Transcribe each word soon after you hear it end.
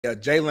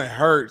Jalen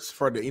Hurts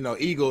for the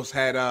Eagles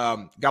had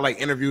got like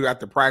interviewed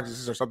after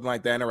practices or something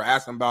like that, and they were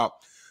asking about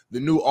the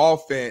new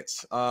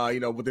offense,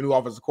 with the new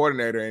offensive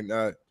coordinator.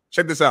 And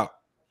check this out.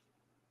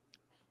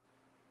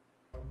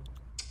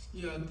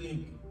 Yeah,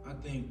 I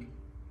think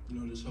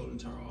this whole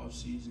entire off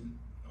season,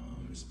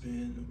 it's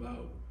been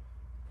about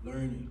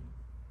learning,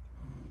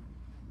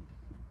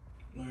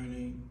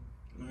 learning,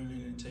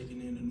 and taking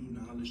in the new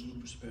knowledge, new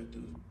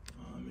perspective,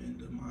 and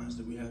the minds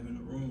that we have in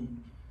the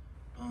room.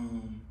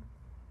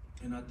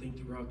 And I think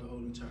throughout the whole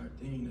entire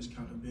thing, that's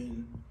kind of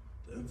been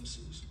the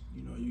emphasis.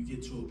 You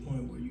get to a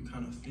point where you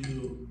kind of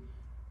feel,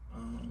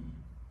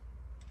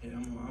 hey,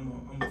 I'm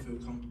gonna feel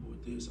comfortable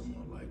with this. I'm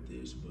gonna like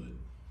this, but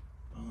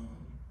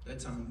that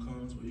time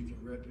comes where you can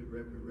rep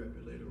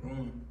it later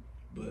on.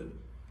 But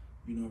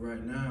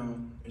right now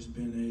it's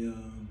been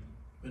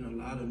a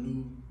lot of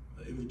new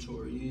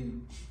inventory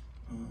in.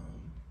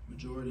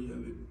 Majority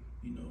of it,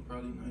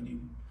 probably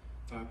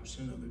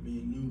 95% of it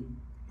being new.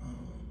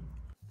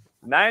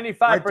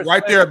 95%.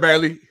 Right there,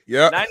 Bailey.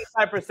 Yeah.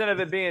 95% of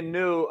it being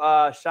new.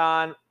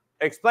 Shaun,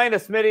 explain to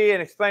Smitty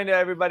and explain to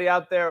everybody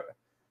out there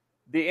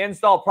the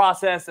install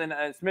process. And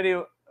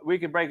Smitty, we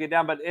can break it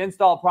down, but the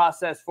install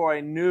process for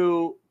a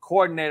new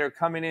coordinator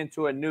coming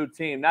into a new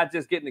team, not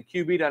just getting the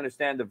QB to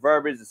understand the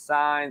verbiage, the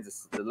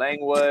signs, the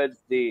language,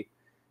 the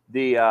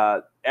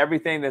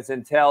everything that's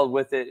entailed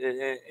with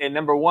it. And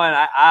number one,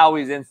 I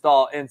always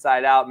install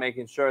inside out,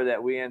 making sure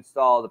that we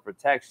install the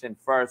protection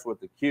first with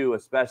the Q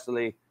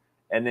especially,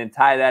 and then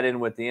tie that in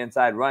with the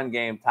inside run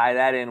game, tie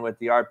that in with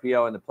the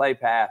RPO and the play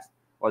pass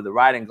or the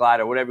ride and glide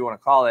or whatever you want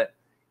to call it.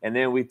 And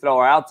then we throw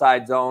our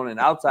outside zone and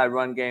outside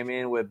run game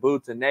in with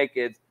boots and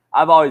nakeds.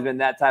 I've always been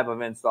that type of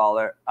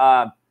installer.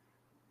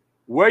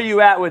 Where are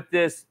you at with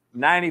this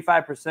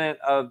 95%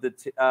 of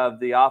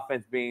the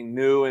offense being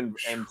new and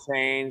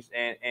changed,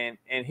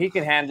 and he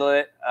can handle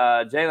it?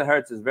 Jalen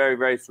Hurts is a very,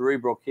 very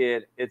cerebral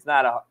kid.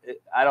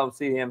 I don't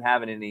see him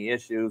having any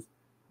issues.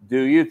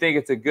 Do you think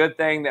it's a good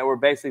thing that we're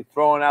basically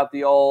throwing out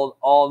the old,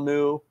 all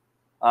new?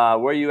 Where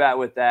are you at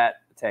with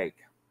that take?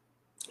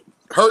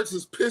 Hurts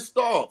is pissed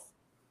off.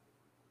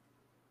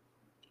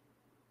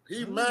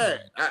 He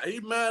mad. He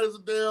mad as a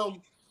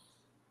damn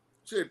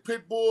shit.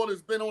 Pit bull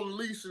has been on the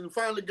leash and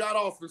finally got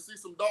off and see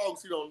some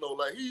dogs he don't know.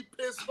 Like, he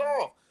pissed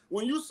off.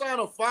 When you sign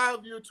a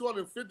 5-year,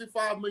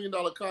 $255 million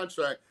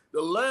contract,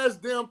 the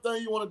last damn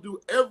thing you want to do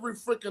every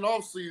freaking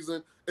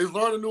offseason is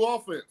learn a new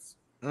offense.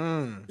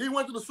 He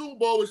went to the Super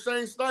Bowl with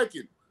Shane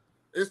Steichen.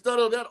 Instead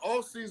of that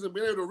offseason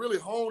being able to really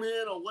hone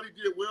in on what he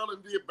did well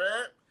and did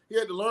bad, he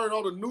had to learn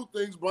all the new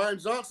things Brian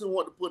Johnson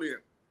wanted to put in.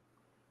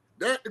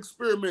 That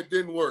experiment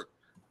didn't work.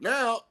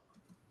 Now,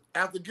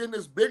 after getting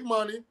this big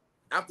money,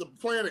 after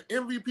playing an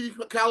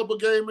MVP caliber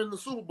game in the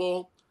Super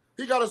Bowl,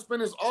 he got to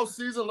spend his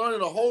offseason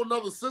learning a whole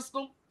nother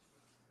system.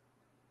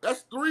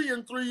 That's 3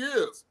 in 3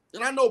 years.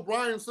 And I know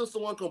Brian's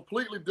system was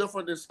completely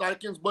different than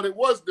Steichen's, but it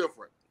was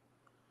different.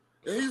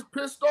 And he's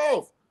pissed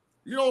off.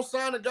 You don't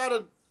sign a guy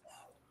to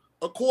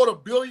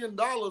 $250 million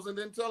and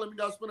then tell him you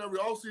got to spend every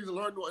offseason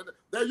learning.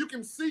 There you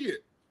can see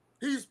it.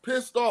 He's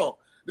pissed off.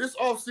 This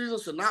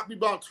offseason should not be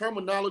about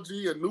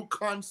terminology and new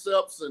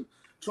concepts and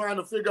trying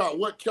to figure out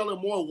what Kellen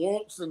Moore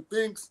wants and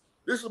thinks.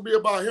 This should be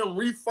about him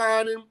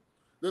refining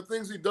the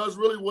things he does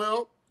really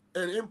well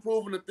and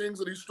improving the things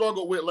that he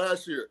struggled with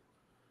last year.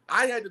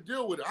 I had to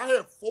deal with it. I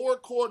had 4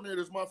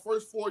 coordinators my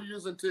first 4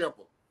 years in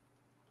Tampa.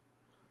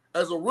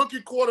 As a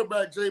rookie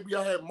quarterback, JB,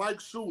 I had Mike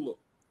Shula.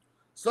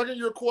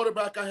 Second-year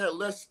quarterback, I had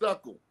Les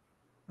Steckel.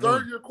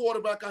 Third-year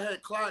quarterback, I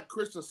had Clyde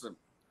Christensen.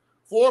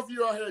 Fourth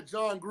year, I had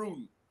John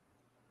Gruden.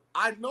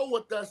 I know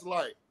what that's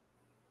like.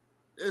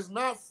 It's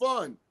not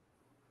fun.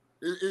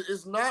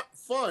 It's not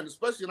fun,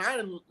 especially, and I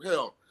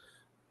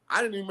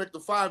didn't even make the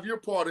 5-year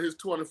part of his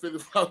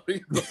 $255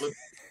 million.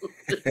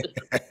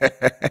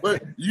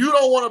 But you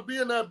don't want to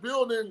be in that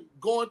building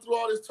going through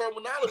all this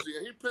terminology,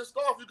 and he pissed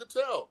off. You could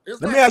tell.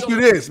 Let me ask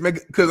you this,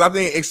 because I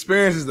think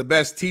experience is the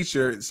best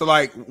teacher. So,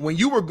 like, when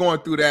you were going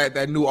through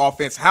that new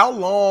offense, how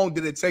long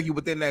did it take you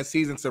within that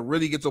season to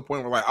really get to a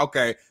point where, like,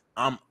 okay,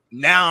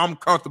 now I'm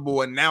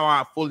comfortable and now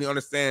I fully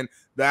understand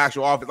the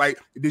actual offense? Like,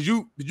 did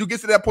you get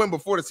to that point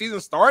before the season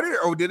started,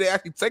 or did it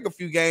actually take a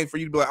few games for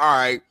you to be like, all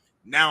right,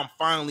 now I'm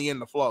finally in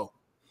the flow?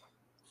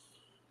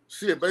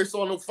 Shit, based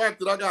on the fact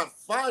that I got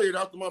fired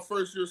after my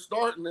first year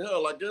starting,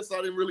 hell, I guess I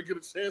didn't really get a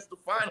chance to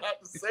find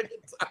out the second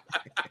time.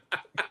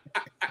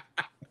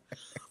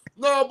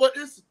 No, but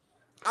it's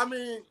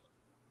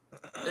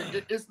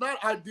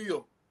not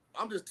ideal.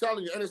 I'm just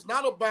telling you. And it's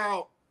not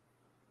about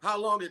how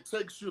long it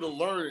takes you to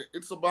learn it.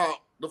 It's about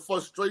the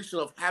frustration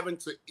of having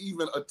to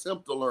even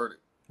attempt to learn it.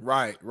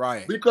 Right.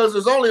 Because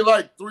there's only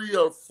like 3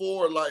 or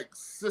 4 like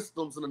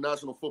systems in the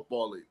National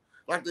Football League.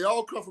 Like, they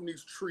all come from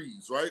these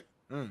trees, right?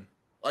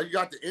 Like, you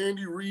got the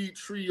Andy Reid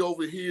tree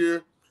over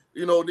here,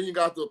 then you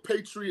got the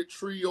Patriot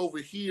tree over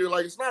here.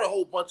 Like, it's not a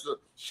whole bunch of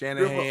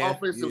different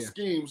offensive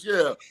schemes.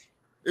 Yeah.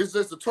 It's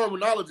just the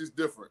terminology is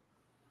different.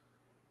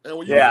 And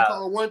when you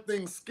call one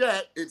thing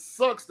scat, it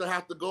sucks to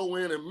have to go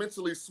in and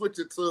mentally switch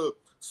it to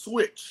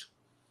switch.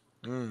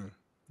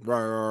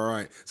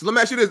 Right. So let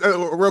me ask you this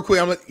real quick.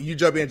 I'm let you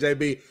jump in,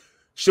 JB.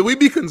 Should we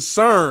be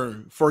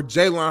concerned for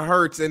Jalen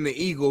Hurts and the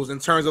Eagles in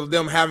terms of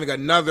them having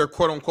another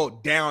quote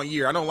unquote down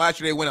year? I know last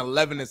year they went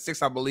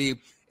 11-6, I believe,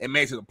 and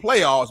made it to the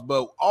playoffs,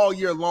 but all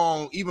year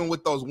long, even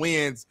with those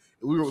wins,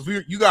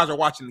 you guys are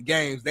watching the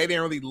games. They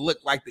didn't really look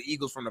like the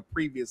Eagles from the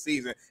previous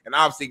season, and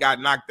obviously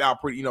got knocked out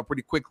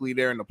pretty quickly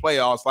there in the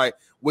playoffs. Like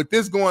with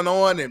this going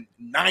on and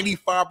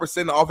 95%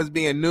 of the offense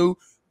being new,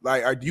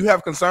 like, do you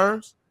have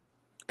concerns?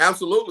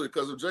 Absolutely,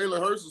 because if Jalen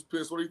Hurts is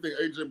pissed, what do you think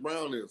AJ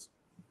Brown is?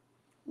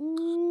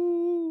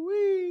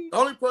 Ooh-wee. The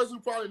only person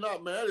who's probably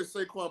not mad is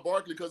Saquon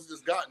Barkley because he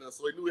just gotten us,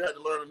 so he knew he had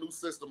to learn a new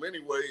system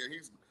anyway, and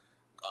he's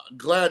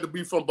glad to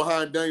be from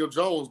behind Daniel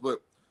Jones. But,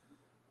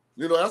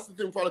 you know, that's the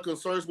thing that probably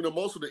concerns me the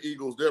most with the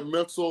Eagles, their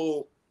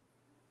mental,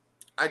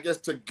 I guess,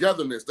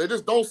 togetherness. They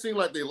just don't seem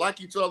like they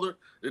like each other.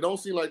 They don't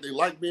seem like they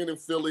like being in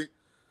Philly.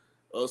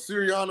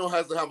 Sirianni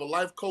has to have a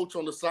life coach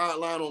on the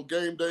sideline on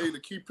game day to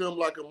keep him,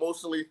 like,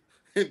 emotionally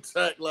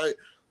intact. Like,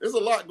 there's a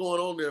lot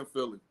going on there in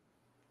Philly.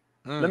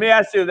 Let me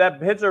ask you, that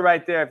picture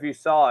right there, if you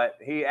saw it,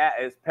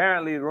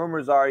 apparently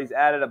rumors are he's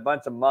added a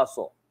bunch of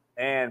muscle.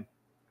 And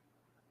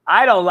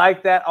I don't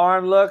like that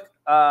arm look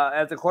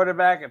as a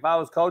quarterback. If I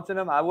was coaching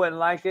him, I wouldn't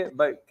like it.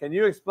 But can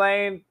you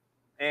explain,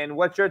 and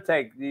what's your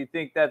take? Do you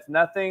think that's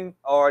nothing,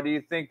 or do you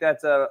think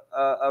that's a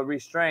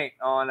restraint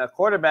on a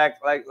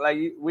quarterback? Like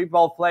we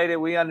both played it.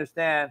 We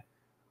understand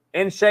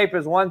in shape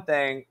is one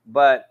thing,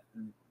 but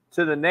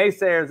to the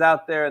naysayers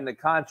out there in the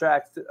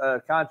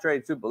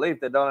contrary to belief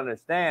that don't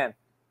understand,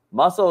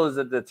 muscle is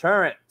a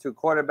deterrent to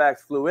quarterbacks'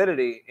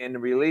 fluidity in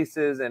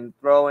releases and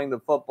throwing the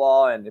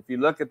football. And if you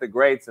look at the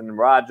greats and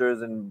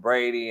Rodgers and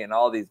Brady and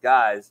all these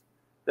guys,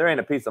 there ain't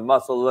a piece of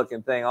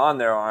muscle-looking thing on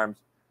their arms.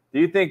 Do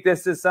you think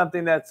this is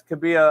something that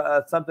could be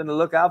something to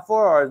look out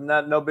for, or is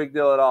no big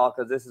deal at all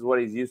because this is what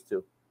he's used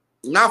to?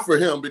 Not for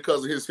him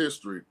because of his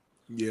history.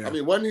 Yeah. I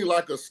mean, wasn't he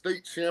like a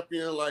state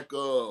champion, like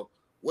a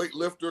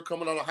weightlifter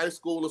coming out of high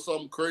school or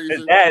something crazy?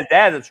 His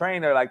dad's a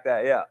trainer like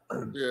that, yeah.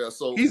 Yeah,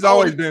 so he's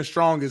always been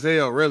strong as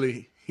hell,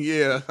 really.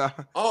 Yeah.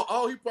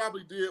 all he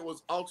probably did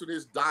was alter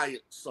his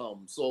diet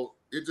some, so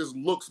it just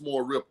looks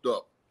more ripped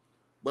up.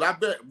 But I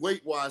bet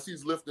weight-wise,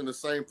 he's lifting the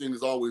same thing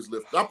he's always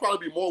lifted. I'd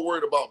probably be more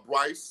worried about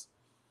Bryce,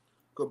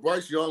 because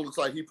Bryce Young looks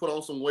like he put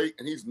on some weight,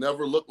 and he's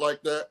never looked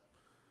like that,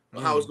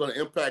 how it's going to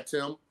impact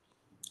him.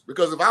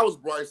 Because if I was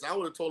Bryce, I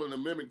would have told him to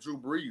mimic Drew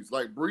Brees.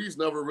 Like, Brees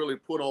never really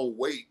put on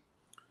weight.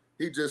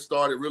 He just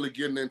started really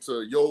getting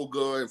into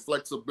yoga and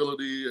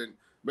flexibility and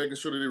making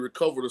sure that he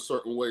recovered a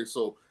certain way.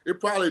 So it'd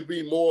probably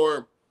be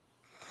more,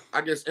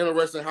 I guess,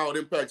 interesting how it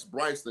impacts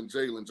Bryce than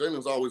Jalen.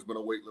 Jalen's always been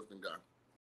a weightlifting guy.